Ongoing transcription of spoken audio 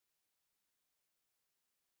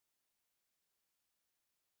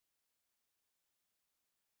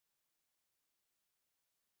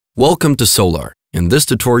Welcome to Solar. In this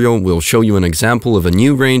tutorial, we'll show you an example of a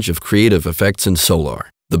new range of creative effects in Solar,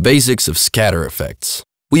 the basics of scatter effects.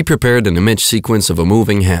 We prepared an image sequence of a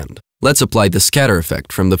moving hand. Let's apply the scatter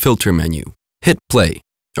effect from the filter menu. Hit play,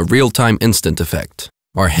 a real-time instant effect.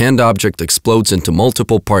 Our hand object explodes into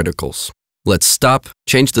multiple particles. Let's stop,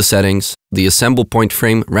 change the settings, the assemble point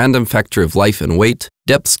frame, random factor of life and weight,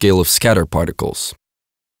 depth scale of scatter particles.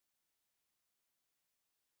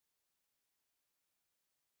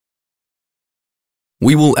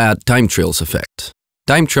 We will add time trails effect.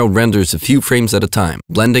 Time trail renders a few frames at a time,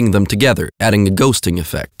 blending them together, adding a ghosting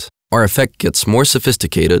effect. Our effect gets more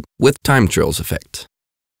sophisticated with time trails effect.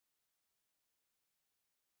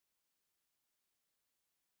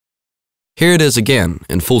 Here it is again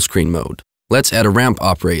in full screen mode. Let's add a ramp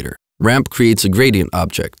operator. Ramp creates a gradient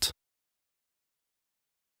object.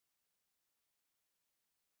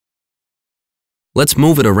 Let's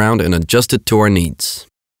move it around and adjust it to our needs.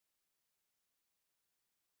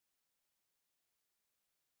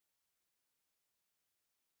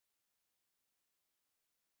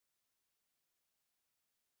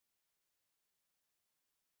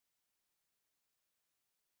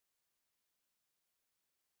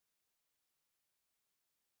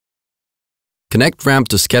 Connect ramp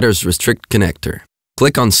to scatter's restrict connector.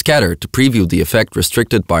 Click on scatter to preview the effect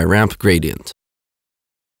restricted by ramp gradient.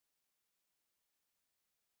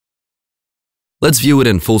 Let's view it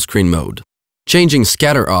in full screen mode. Changing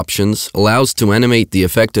scatter options allows to animate the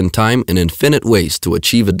effect in time in infinite ways to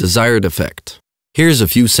achieve a desired effect. Here's a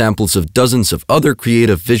few samples of dozens of other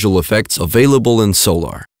creative visual effects available in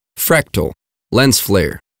Solar. Fractal, lens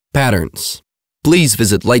flare, patterns. Please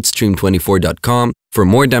visit lightstream24.com for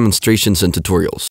more demonstrations and tutorials.